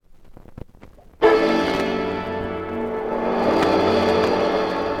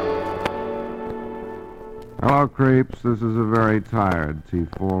Hello, creeps. This is a very tired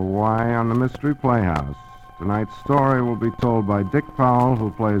T4Y on the Mystery Playhouse. Tonight's story will be told by Dick Powell, who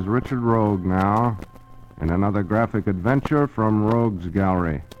plays Richard Rogue now, in another graphic adventure from Rogue's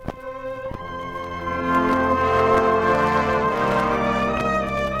Gallery.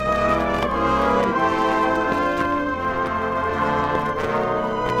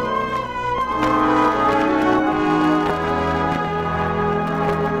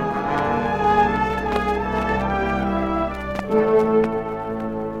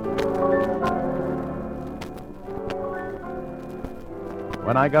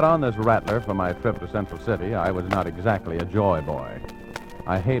 When I got on this rattler for my trip to Central City, I was not exactly a joy boy.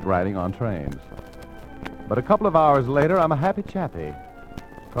 I hate riding on trains. But a couple of hours later, I'm a happy chappy.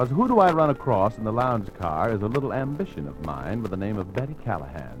 Because who do I run across in the lounge car is a little ambition of mine with the name of Betty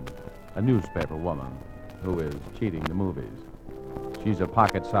Callahan, a newspaper woman who is cheating the movies. She's a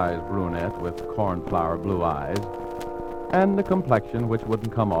pocket-sized brunette with cornflower blue eyes and a complexion which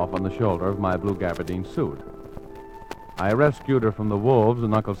wouldn't come off on the shoulder of my blue gabardine suit. I rescued her from the wolves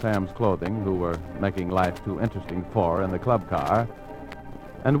in Uncle Sam's Clothing, who were making life too interesting for her in the club car,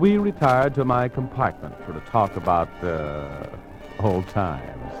 and we retired to my compartment to talk about old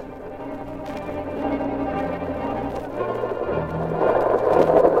times.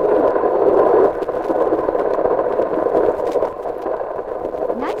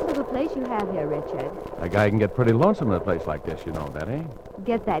 Nice little place you have here, Richard. A guy can get pretty lonesome in a place like this, you know, Betty.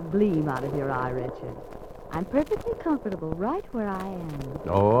 Get that gleam out of your eye, Richard. I'm perfectly comfortable right where I am.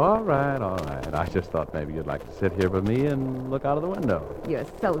 Oh, all right, all right. I just thought maybe you'd like to sit here with me and look out of the window. You're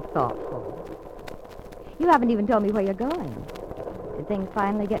so thoughtful. You haven't even told me where you're going. Did things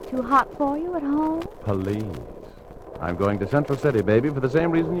finally get too hot for you at home? Please. I'm going to Central City, baby, for the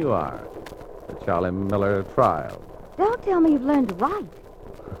same reason you are. The Charlie Miller trial. Don't tell me you've learned to write.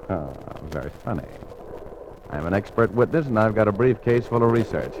 Oh, very funny. I'm an expert witness, and I've got a briefcase full of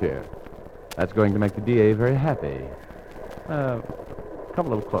research here. That's going to make the DA very happy. Come a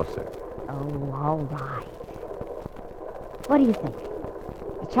little closer. Oh, all right. What do you think?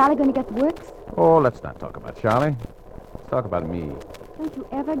 Is Charlie going to get the works? Oh, let's not talk about Charlie. Let's talk about me. Don't you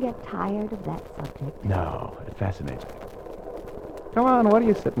ever get tired of that subject? No, it fascinates me. Come on, what are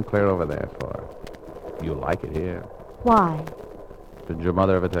you sitting clear over there for? You like it here. Why? Did your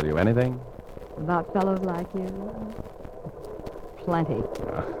mother ever tell you anything? About fellows like you? Plenty.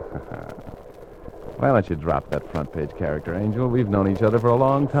 Why don't you drop that front page character, Angel? We've known each other for a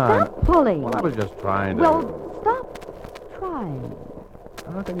long time. Stop pulling. Well, I was just trying to... Well, stop trying.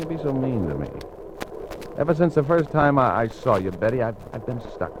 How can you be so mean to me? Ever since the first time I saw you, Betty, I've been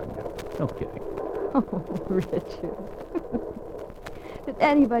stuck on you. No kidding. Oh, Richard. Did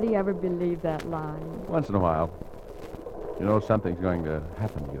anybody ever believe that line? Once in a while. You know something's going to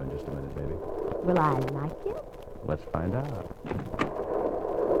happen to you in just a minute, baby. Will I like it? Let's find out.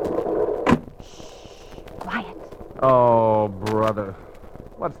 Quiet. Oh, brother.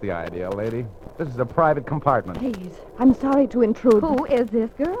 What's the idea, lady? This is a private compartment. Please, I'm sorry to intrude. Who is this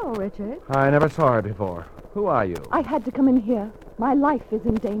girl, Richard? I never saw her before. Who are you? I had to come in here. My life is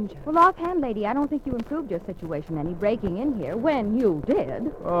in danger. Well, offhand, lady, I don't think you improved your situation any breaking in here when you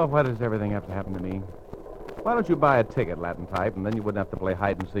did. Oh, why does everything have to happen to me? Why don't you buy a ticket, Latin pipe, and then you wouldn't have to play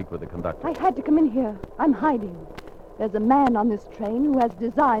hide and seek with the conductor? I had to come in here. I'm hiding. There's a man on this train who has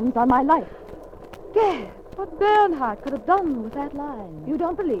designs on my life. Gad, what Bernhardt could have done with that line. You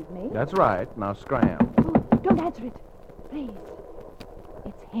don't believe me? That's right. Now scram. Oh, don't answer it. Please.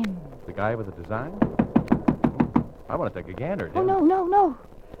 It's him. The guy with the design? I want to take a gander, Jim. Oh, no.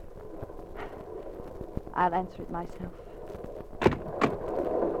 I'll answer it myself.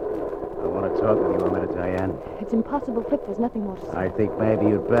 I want to talk with you a minute, Diane. It's impossible, Flip. There's nothing more to say. I think maybe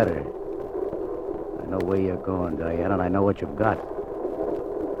you'd better. I know where you're going, Diane, and I know what you've got.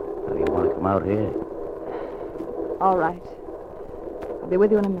 Now, do you want to come out here? All right. I'll be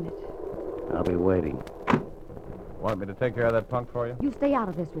with you in a minute. I'll be waiting. Want me to take care of that punk for you? You stay out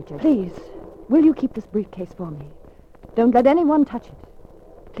of this, Richard. Please, will you keep this briefcase for me? Don't let anyone touch it.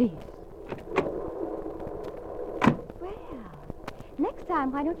 Please. Well, next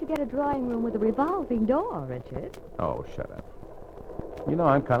time, why don't you get a drawing room with a revolving door, Richard? Oh, shut up. You know,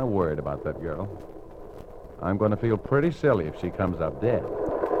 I'm kind of worried about that girl. I'm going to feel pretty silly if she comes up dead.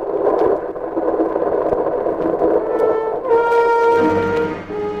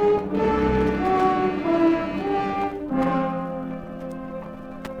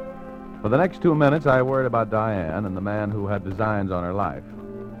 For the next 2 minutes, I worried about Diane and the man who had designs on her life.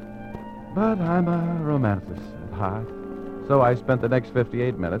 But I'm a romanticist at heart, so I spent the next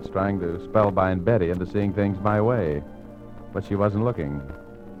 58 minutes trying to spellbind Betty into seeing things my way. But she wasn't looking.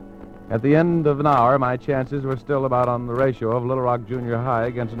 At the end of an hour, my chances were still about on the ratio of Little Rock Junior High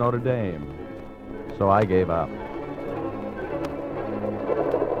against Notre Dame. So I gave up.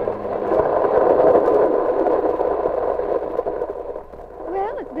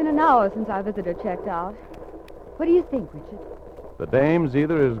 Well, it's been an hour since our visitor checked out. What do you think, Richard? The dame's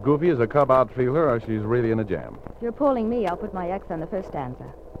either as goofy as a cub outfielder or she's really in a jam. If you're polling me, I'll put my X on the first stanza.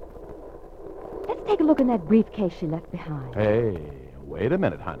 Let's take a look in that briefcase she left behind. Hey, wait a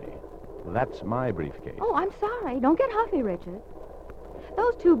minute, honey. That's my briefcase. Oh, I'm sorry. Don't get huffy, Richard.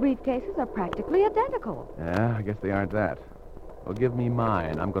 Those two briefcases are practically identical. Yeah, I guess they aren't that. Well, give me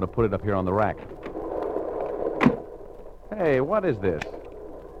mine. I'm going to put it up here on the rack. Hey, what is this?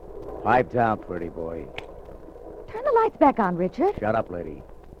 Pipe down, pretty boy. Turn the lights back on, Richard. Shut up, lady.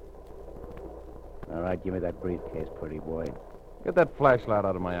 All right, give me that briefcase, pretty boy. Get that flashlight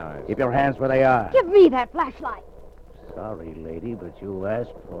out of my eyes. Keep your hands where they are. Give me that flashlight. Sorry, lady, but you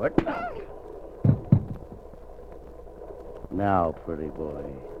asked for it. Now, pretty boy,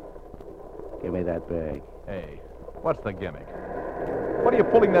 give me that bag. Hey, what's the gimmick? What are you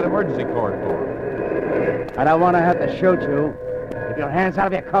pulling that emergency cord for? I don't want to have to shoot you. Keep your hands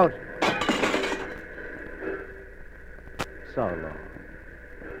out of your coat. So long,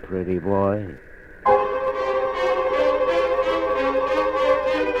 pretty boy.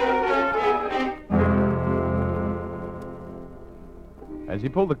 As he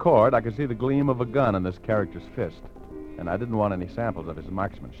pulled the cord, I could see the gleam of a gun in this character's fist, and I didn't want any samples of his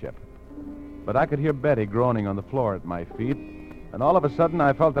marksmanship. But I could hear Betty groaning on the floor at my feet, and all of a sudden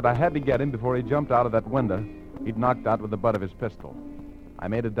I felt that I had to get him before he jumped out of that window he'd knocked out with the butt of his pistol. I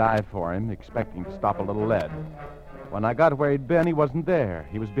made a dive for him, expecting to stop a little lead. When I got where he'd been, he wasn't there.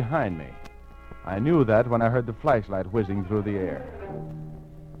 He was behind me. I knew that when I heard the flashlight whizzing through the air.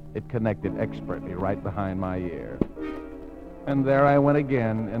 It connected expertly right behind my ear. And there I went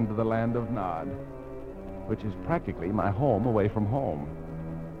again into the land of Nod, which is practically my home away from home.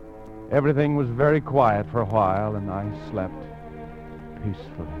 Everything was very quiet for a while, and I slept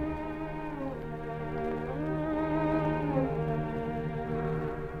peacefully.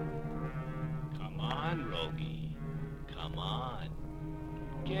 Come on, Rogie. Come on.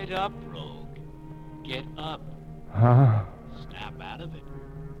 Get up, Rogue. Get up. Huh? Snap out of it.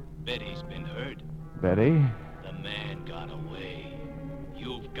 Betty's been hurt. Betty? The man got away.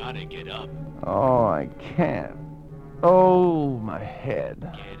 You've got to get up. Oh, I can't. Oh, my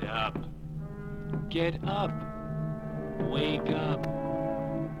head. Get up. Get up. Wake up.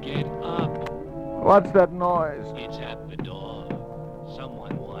 Get up. What's that noise? It's at the door.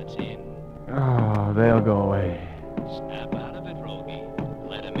 Someone wants in. Oh, they'll go away. Snap out of it, Rogie.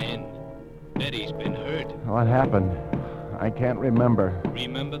 Let him in. Betty's been hurt. What happened? I can't remember.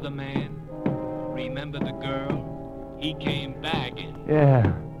 Remember the man? Remember the girl? He came back and...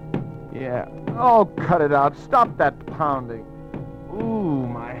 Yeah. Oh, cut it out. Stop that pounding. Ooh,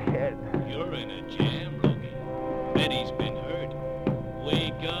 my head. You're in a jam, Rogie. Betty's been hurt.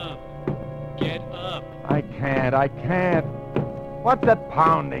 Wake up. Get up. I can't. What's that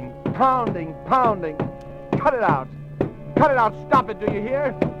pounding? Pounding. Cut it out. Stop it, do you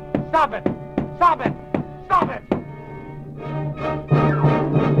hear? Stop it.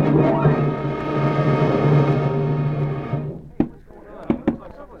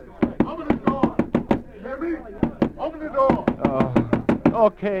 Open the door.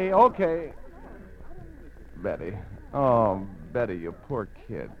 Okay. Betty. Oh, Betty, you poor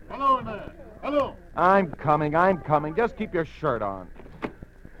kid. Hello in there. Hello. I'm coming. Just keep your shirt on.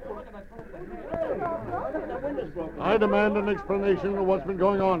 I demand an explanation of what's been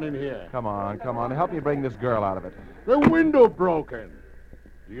going on in here. Come on. Help me bring this girl out of it. The window broken.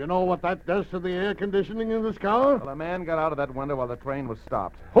 Do you know what that does to the air conditioning in this car? Well, a man got out of that window while the train was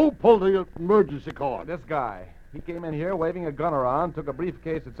stopped. Who pulled the emergency cord? This guy. He came in here waving a gun around, took a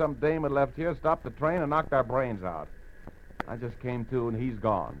briefcase that some dame had left here, stopped the train, and knocked our brains out. I just came to, and he's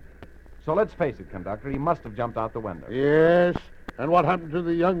gone. So let's face it, conductor, he must have jumped out the window. Yes. And what happened to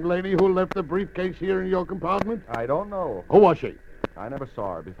the young lady who left the briefcase here in your compartment? I don't know. Who was she? I never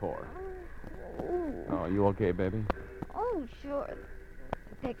saw her before. Oh, you okay, baby? Oh, sure.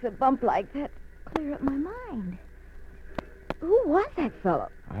 It takes a bump like that to clear up my mind. Who was that fellow?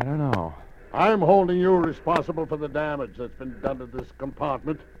 I don't know. I'm holding you responsible for the damage that's been done to this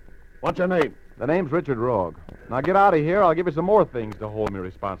compartment. What's your name? The name's Richard Rogue. Now get out of here. I'll give you some more things to hold me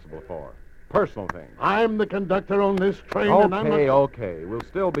responsible for. Personal things. I'm the conductor on this train, and I'm not... Okay. We'll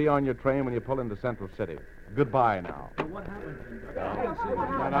still be on your train when you pull into Central City. Goodbye now.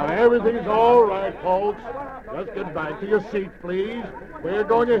 Now, everything's all right, folks. Just get back to your seats, please. We're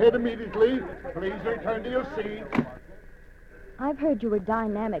going to hit immediately. Please return to your seats. I've heard you were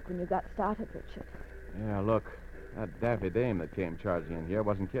dynamic when you got started, Richard. Yeah, look. That daffy dame that came charging in here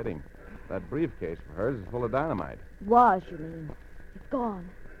wasn't kidding. That briefcase of hers is full of dynamite. Was, you mean? It's gone.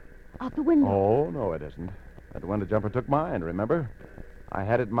 Out the window. Oh, no, it isn't. That window jumper took mine, remember? I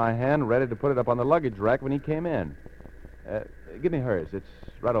had it in my hand, ready to put it up on the luggage rack when he came in. Give me hers. It's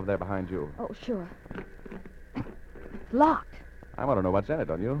right over there behind you. Oh, sure. It's locked. I want to know what's in it,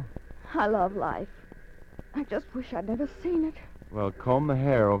 don't you? I love life. I just wish I'd never seen it. Well, comb the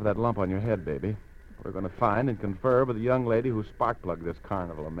hair over that lump on your head, baby. We're going to find and confer with the young lady who spark-plugged this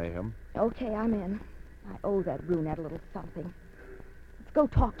carnival of mayhem. Okay, I'm in. I owe that brunette a little something. Let's go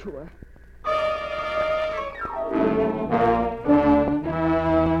talk to her.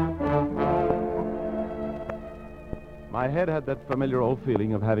 My head had that familiar old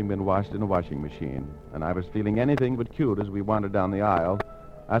feeling of having been washed in a washing machine, and I was feeling anything but cute as we wandered down the aisle,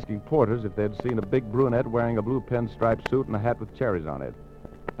 asking porters if they'd seen a big brunette wearing a blue pinstripe suit and a hat with cherries on it.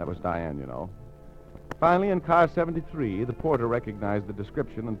 That was Diane, you know. Finally, in car 73, the porter recognized the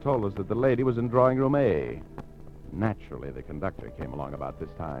description and told us that the lady was in drawing room A. Naturally, the conductor came along about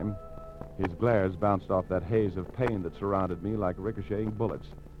this time. His glares bounced off that haze of pain that surrounded me like ricocheting bullets.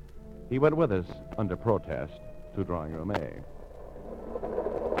 He went with us, under protest, to drawing room A.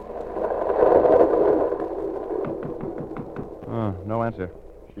 Oh, no answer.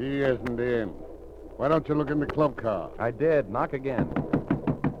 She isn't in. Why don't you look in the club car? I did. Knock again.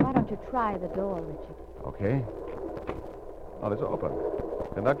 Why don't you try the door, Richard? Okay. Oh, it's open.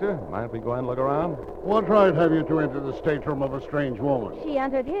 Conductor, mind if we go in and look around? What right have you to enter the stateroom of a strange woman? She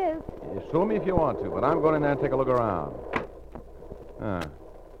entered his. Sue me if you want to, but I'm going in there and take a look around.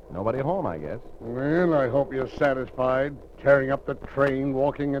 Nobody home, I guess. Well, I hope you're satisfied. Tearing up the train,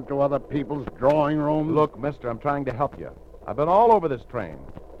 walking into other people's drawing rooms. Look, mister, I'm trying to help you. I've been all over this train.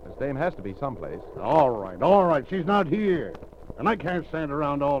 This dame has to be someplace. All right. She's not here. And I can't stand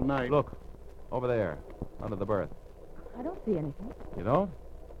around all night. Look, over there, under the berth. I don't see anything. You don't?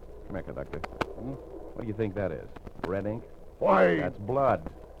 Come here, conductor. What do you think that is? Red ink? Why? That's blood.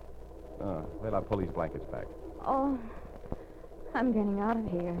 Wait, I'll pull these blankets back. Oh, I'm getting out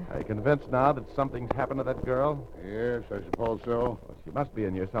of here. Are you convinced now that something's happened to that girl? Yes, I suppose so. Well, she must be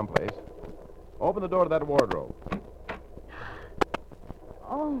in here someplace. Open the door to that wardrobe.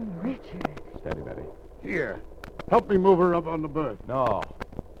 Oh, Richard. Steady, Betty. Here. Help me move her up on the berth. No.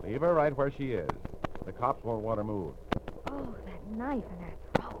 Leave her right where she is. The cops won't want her moved. Oh, that knife in her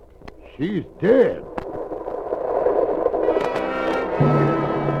throat. She's dead.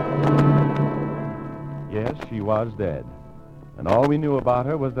 Yes, she was dead. And all we knew about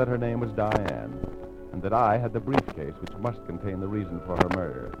her was that her name was Diane, and that I had the briefcase which must contain the reason for her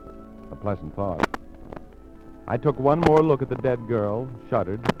murder. A pleasant thought. I took one more look at the dead girl,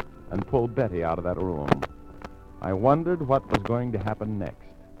 shuddered, and pulled Betty out of that room. I wondered what was going to happen next,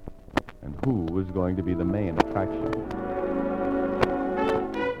 and who was going to be the main attraction.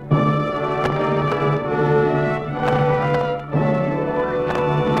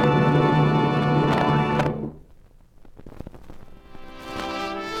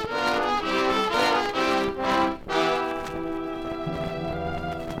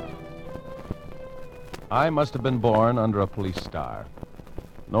 I must have been born under a police star.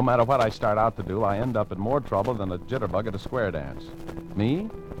 No matter what I start out to do, I end up in more trouble than a jitterbug at a square dance. Me?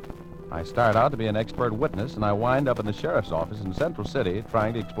 I start out to be an expert witness, and I wind up in the sheriff's office in Central City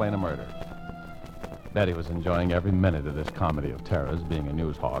trying to explain a murder. Betty was enjoying every minute of this comedy of terrors, being a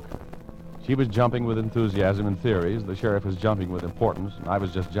news hawk. She was jumping with enthusiasm and theories, the sheriff was jumping with importance, and I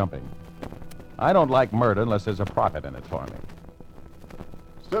was just jumping. I don't like murder unless there's a profit in it for me.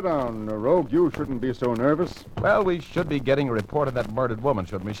 Sit down, Rogue. You shouldn't be so nervous. Well, we should be getting a report of that murdered woman,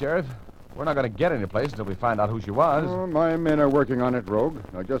 shouldn't we, Sheriff? We're not going to get any place until we find out who she was. Oh, my men are working on it, Rogue.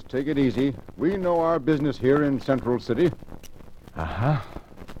 Now, just take it easy. We know our business here in Central City. Uh-huh.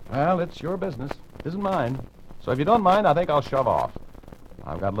 Well, it's your business. It isn't mine. So if you don't mind, I think I'll shove off.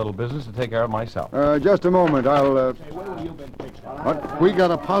 I've got a little business to take care of myself. Just a moment. I'll, But we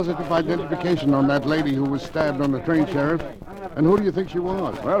got a positive identification on that lady who was stabbed on the train, Sheriff. And who do you think she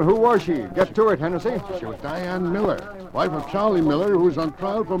was? Well, who was she? Get to it, Hennessy. She was Diane Miller, wife of Charlie Miller, who was on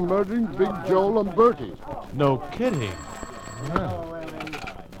trial for murdering Big Joel and Bertie. No kidding.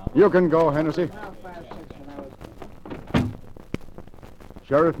 You can go, Hennessy.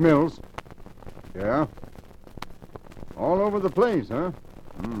 Sheriff Mills. Yeah? All over the place, huh?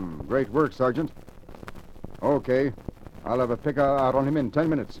 Great work, Sergeant. Okay. I'll have a picker out on him in 10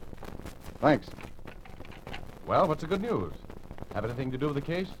 minutes. Thanks. Well, what's the good news? Have anything to do with the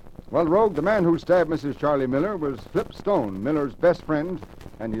case? Well, Rogue, the man who stabbed Mrs. Charlie Miller was Flip Stone, Miller's best friend,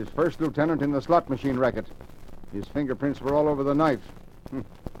 and his first lieutenant in the slot machine racket. His fingerprints were all over the knife.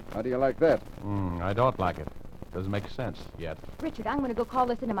 How do you like that? I don't like it. Doesn't make sense yet. Richard, I'm going to go call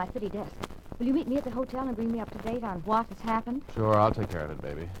this into my city desk. Will you meet me at the hotel and bring me up to date on what has happened? Sure, I'll take care of it,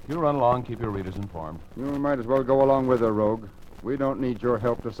 baby. You run along, keep your readers informed. You might as well go along with her, Rogue. We don't need your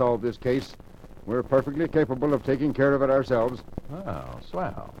help to solve this case. We're perfectly capable of taking care of it ourselves. Oh,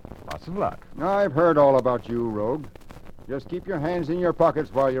 swell. Lots of luck. I've heard all about you, Rogue. Just keep your hands in your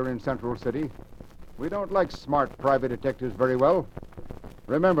pockets while you're in Central City. We don't like smart private detectives very well.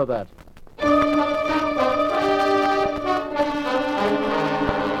 Remember that.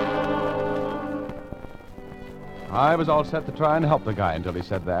 I was all set to try and help the guy until he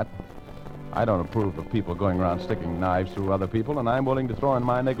said that. I don't approve of people going around sticking knives through other people, and I'm willing to throw in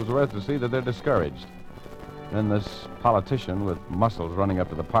my nickel's worth to see that they're discouraged. Then this politician with muscles running up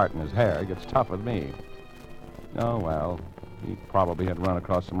to the part in his hair gets tough with me. Oh, well, he probably had run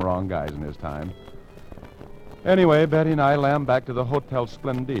across some wrong guys in his time. Anyway, Betty and I lammed back to the Hotel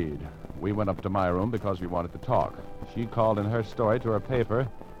Splendide. We went up to my room because we wanted to talk. She called in her story to her paper,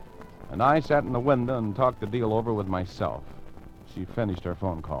 and I sat in the window and talked the deal over with myself. She finished her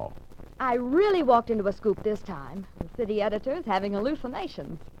phone call. I really walked into a scoop this time. The city editor's having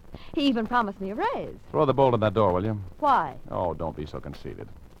hallucinations. He even promised me a raise. Throw the bolt in that door, will you? Why? Oh, don't be so conceited.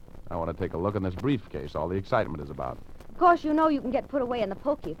 I want to take a look in this briefcase all the excitement is about. Of course, you know you can get put away in the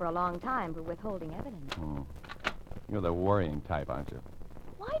pokey for a long time for withholding evidence. You're the worrying type, aren't you?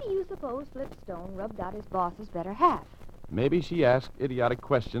 Why do you suppose Flipstone rubbed out his boss's better half? Maybe she asked idiotic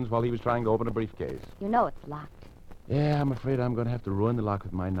questions while he was trying to open a briefcase. You know it's locked. Yeah, I'm afraid I'm going to have to ruin the lock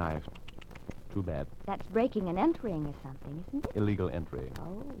with my knife. Too bad. That's breaking and entering or something, isn't it? Illegal entry.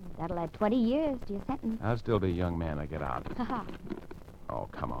 Oh, that'll add 20 years to your sentence. I'll still be a young man when I get out. Oh,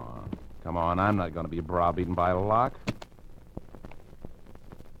 come on. Come on, I'm not going to be browbeaten by a lock.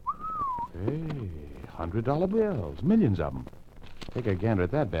 Hey, $100 bills. Millions of them. Take a gander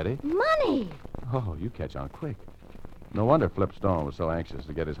at that, Betty. Money! Oh, you catch on quick. No wonder Flipstone was so anxious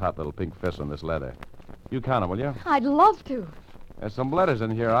to get his hot little pink fist on this leather. You count them, will you? I'd love to. There's some letters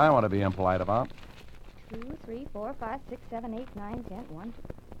in here I want to be impolite about. 2, 3, 4, 5, 6, 7, 8, 9, 10, 1, 2...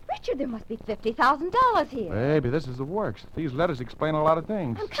 Richard, there must be $50,000 here. Baby, this is the works. These letters explain a lot of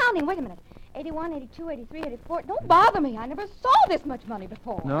things. I'm counting. Wait a minute. 81, 82, 83, 84. Don't bother me. I never saw this much money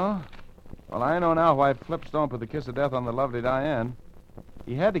before. No? Well, I know now why Flipstone put the kiss of death on the lovely Diane.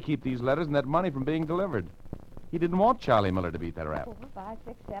 He had to keep these letters and that money from being delivered. He didn't want Charlie Miller to beat that rap. 4, 5,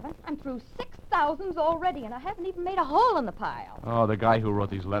 6, 7. I'm through 6,000s already, and I haven't even made a hole in the pile. Oh, the guy who wrote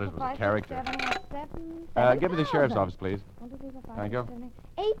these letters was a character. 7, Give me the sheriff's office, please. 1, 2, 3, 4, 5, Thank 6, you. 7,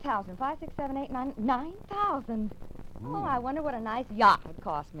 8. 8,000. 5, 6, 7, 8, 9. 9,000. Oh, I wonder what a nice yacht would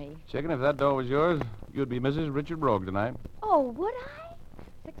cost me. Chicken, if that dough was yours, you'd be Mrs. Richard Rogue tonight. Oh, would I?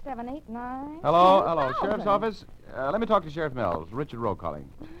 6, 7, 8, 9. Hello, 10,000. sheriff's office. Let me talk to Sheriff Mills. Richard Rogue calling.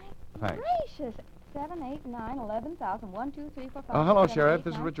 My Thanks. gracious. 7, 8, 9, 11,000. 1, 2, 3, 4, 5. Hello, 6, 7, Sheriff. 8,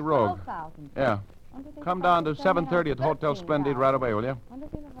 This is 9, Richard Rogue. 12,000. Yeah. 1, 2, 3, Come 4, down to 5, 6, 7, 7:30 at the Hotel 13,000. Splendid right away, will you? 1, 2,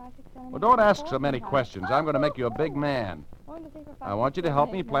 3, 4, 5, 6, 7, Well, 8, don't 9, ask so many 14,000. questions. I'm going to make you a big man. 1, 2, 3, 4, 5, I want you to 6, help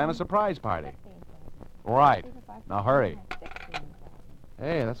 7, me 8, plan 9, a surprise party. 15,000. Right. 1, 2, 3, 4, 5, Now 6, hurry. 7, 8, 9, 16,000.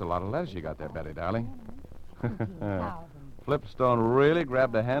 Hey, that's a lot of letters you got there, Betty, darling. 17,000. Flipstone really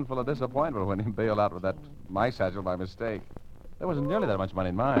grabbed a handful of disappointment when he bailed out with that mice satchel by mistake. There wasn't nearly that much money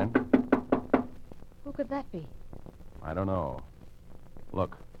in mine. Who could that be? I don't know.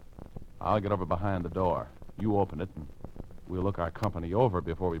 Look, I'll get over behind the door. You open it, and we'll look our company over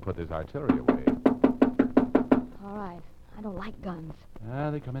before we put this artillery away. All right. I don't like guns.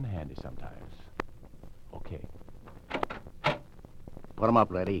 They come in handy sometimes. Okay. Put 'em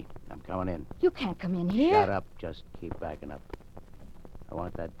up, lady. I'm coming in. You can't come in here. Shut up. Just keep backing up. I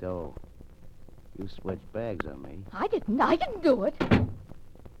want that dough. You switched bags on me. I didn't do it.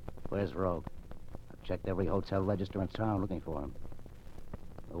 Where's Rogue? I've checked every hotel register in town looking for him.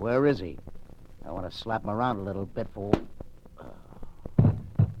 Where is he? I want to slap him around a little bit for...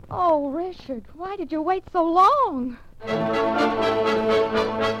 Oh, Richard, why did you wait so long?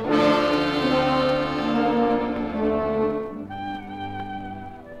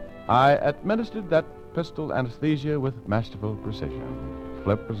 I administered that pistol anesthesia with masterful precision.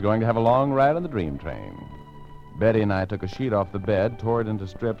 Flip was going to have a long ride on the dream train. Betty and I took a sheet off the bed, tore it into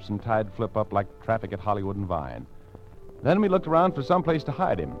strips, and tied Flip up like traffic at Hollywood and Vine. Then we looked around for some place to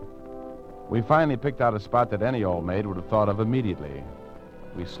hide him. We finally picked out a spot that any old maid would have thought of immediately.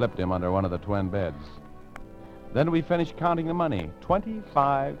 We slipped him under one of the twin beds. Then we finished counting the money,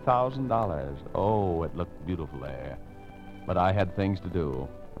 $25,000. Oh, it looked beautiful there. But I had things to do.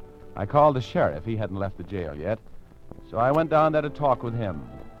 I called the sheriff. He hadn't left the jail yet. So I went down there to talk with him.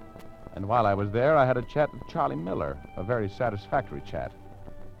 And while I was there, I had a chat with Charlie Miller, a very satisfactory chat.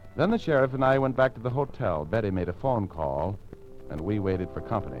 Then the sheriff and I went back to the hotel. Betty made a phone call, and we waited for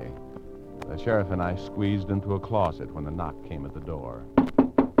company. The sheriff and I squeezed into a closet when the knock came at the door.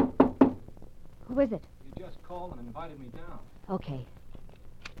 Who is it? You just called and invited me down. Okay.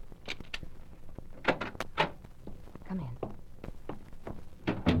 Come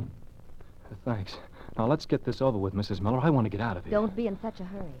in. Thanks. Now, let's get this over with, Mrs. Miller. I want to get out of here. Don't be in such a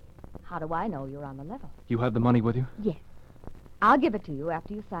hurry. How do I know you're on the level? You have the money with you? Yes. I'll give it to you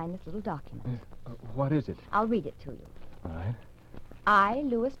after you sign this little document. What is it? I'll read it to you. All right. I,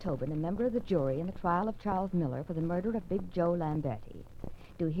 Louis Tobin, a member of the jury in the trial of Charles Miller for the murder of Big Joe Lamberti,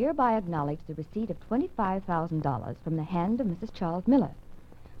 do hereby acknowledge the receipt of $25,000 from the hand of Mrs. Charles Miller,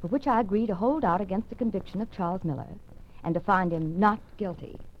 for which I agree to hold out against the conviction of Charles Miller and to find him not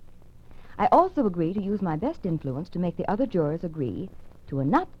guilty. I also agree to use my best influence to make the other jurors agree to a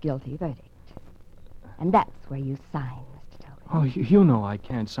not guilty verdict. And that's where you sign, Mr. Tobin. Oh, you know I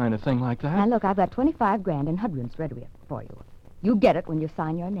can't sign a thing like that. Now, look, I've got 25 grand in Hudrun's ready for you. You get it when you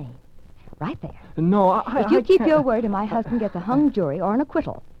sign your name. Right there. No, If you keep can't. your word and my husband gets a hung jury or an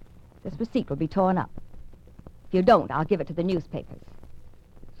acquittal, this receipt will be torn up. If you don't, I'll give it to the newspapers.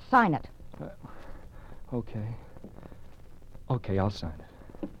 Sign it. Okay. Okay, I'll sign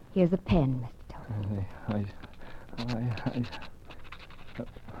it. Here's a pen, Mr. Tobin.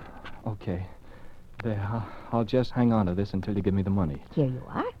 Okay. There, I'll just hang on to this until you give me the money. Here you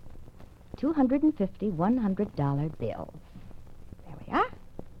are. 250 $100 bills. There we are.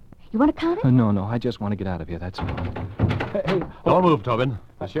 You want to count it? No, I just want to get out of here, that's all. Hey, Don't move, Tobin.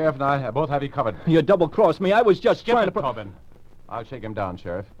 The sheriff and I both have you covered. You double-crossed me. I was just Skip trying it, to... Tobin. I'll shake him down,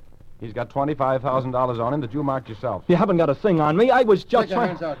 Sheriff. He's got $25,000 on him that you marked yourself. You haven't got a thing on me. I was just Take your trying...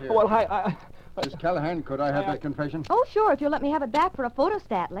 hands out here. Well, I... Miss Callahan, could I have that confession? Oh, sure, if you'll let me have it back for a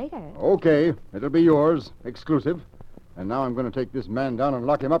photostat later. Okay, it'll be yours, exclusive. And now I'm going to take this man down and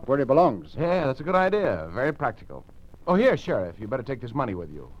lock him up where he belongs. Yeah, that's a good idea. Very practical. Oh, here, Sheriff, you better take this money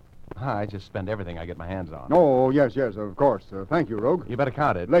with you. I just spend everything I get my hands on. Oh, yes, of course. Thank you, Rogue. You better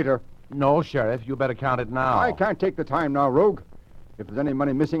count it. Later. No, Sheriff, you better count it now. I can't take the time now, Rogue. If there's any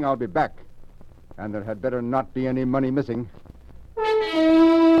money missing, I'll be back. And there had better not be any money missing.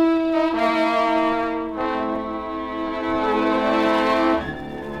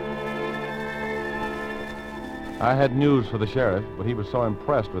 I had news for the sheriff, but he was so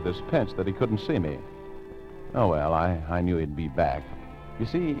impressed with this pinch that he couldn't see me. Oh, well, I knew he'd be back. You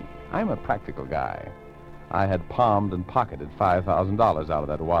see, I'm a practical guy. I had palmed and pocketed $5,000 out of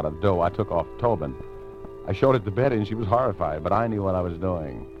that wad of dough I took off Tobin. I showed it to Betty, and she was horrified, but I knew what I was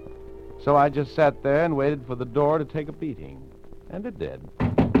doing. So I just sat there and waited for the door to take a beating. And it did.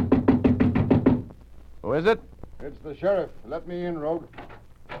 Who is it? It's the sheriff. Let me in, Rogue.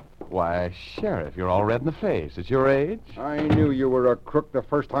 Why, Sheriff, you're all red in the face. At your age? I knew you were a crook the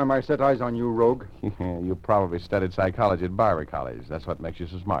first time I set eyes on you, Rogue. You probably studied psychology at Barber College. That's what makes you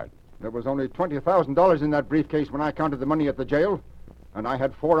so smart. There was only $20,000 in that briefcase when I counted the money at the jail. And I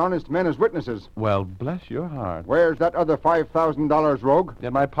had 4 honest men as witnesses. Well, bless your heart. Where's that other $5,000, Rogue?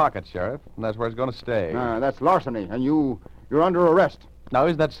 In my pocket, Sheriff, and that's where it's going to stay. That's larceny, and you're under arrest. Now,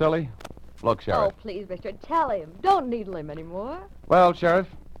 isn't that silly? Look, Sheriff. Oh, please, Richard, tell him. Don't needle him anymore. Well, Sheriff,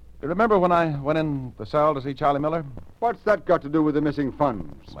 you remember when I went in the cell to see Charlie Miller? What's that got to do with the missing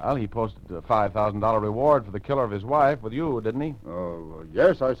funds? Well, he posted a $5,000 reward for the killer of his wife with you, didn't he? Oh,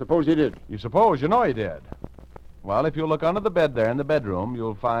 yes, I suppose he did. You suppose? You know he did. Well, if you look under the bed there in the bedroom,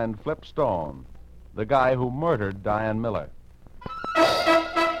 you'll find Flip Stone, the guy who murdered Diane Miller.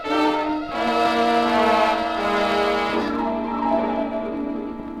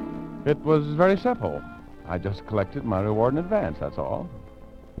 It was very simple. I just collected my reward in advance, that's all.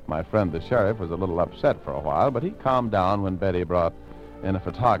 My friend the sheriff was a little upset for a while, but he calmed down when Betty brought in a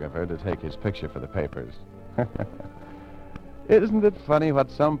photographer to take his picture for the papers. Isn't it funny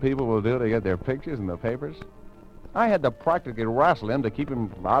what some people will do to get their pictures in the papers? I had to practically wrestle him to keep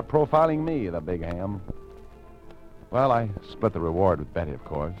him out profiling me, the big ham. Well, I split the reward with Betty, of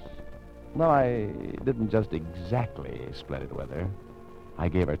course. No, I didn't just exactly split it with her. I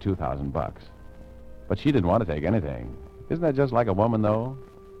gave her $2,000. But she didn't want to take anything. Isn't that just like a woman, though?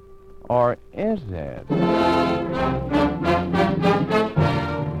 Or is it?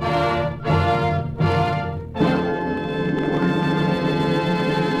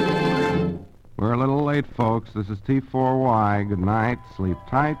 We're a little late, folks. This is T4Y. Good night. Sleep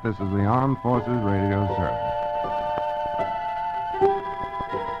tight. This is the Armed Forces Radio Service.